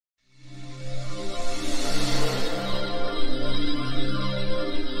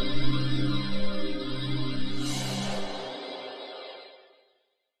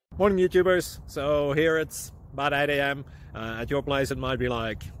Morning YouTubers. So here it's about 8 a.m. At your place it might be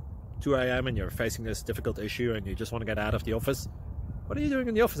like 2 a.m. and you're facing this difficult issue and you just want to get out of the office. What are you doing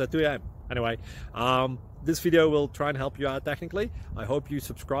in the office at 2 a.m.? Anyway, this video will try and help you out technically. I hope you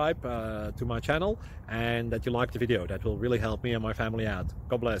subscribe to my channel and that you like the video. That will really help me and my family out.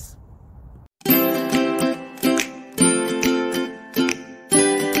 God bless.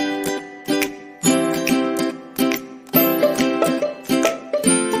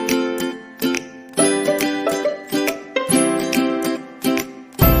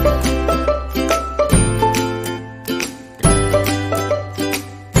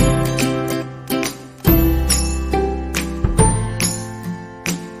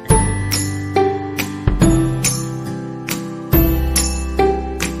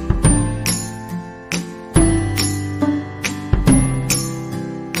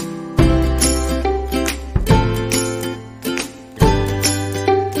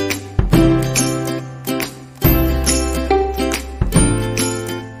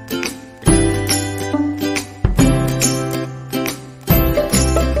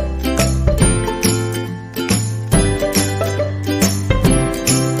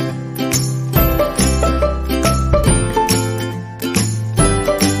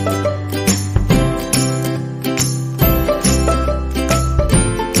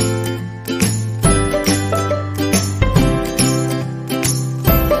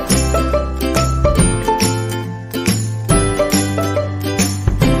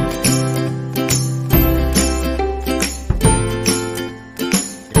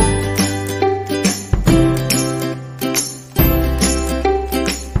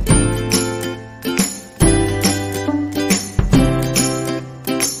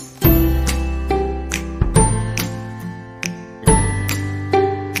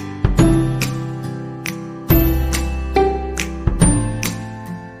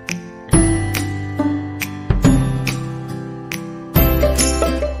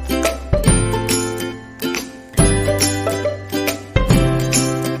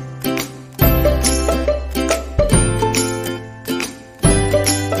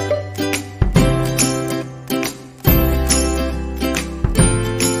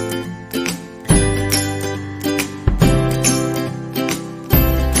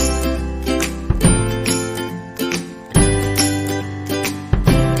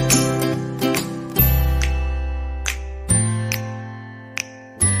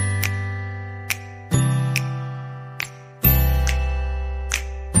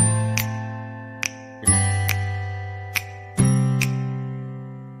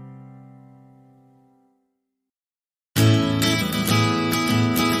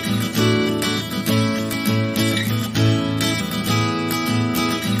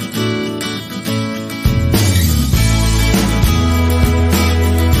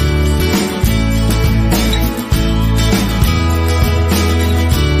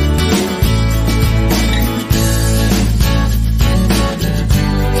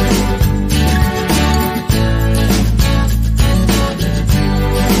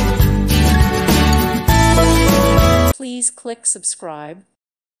 Please click subscribe.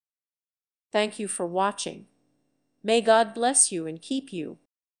 Thank you for watching. May God bless you and keep you.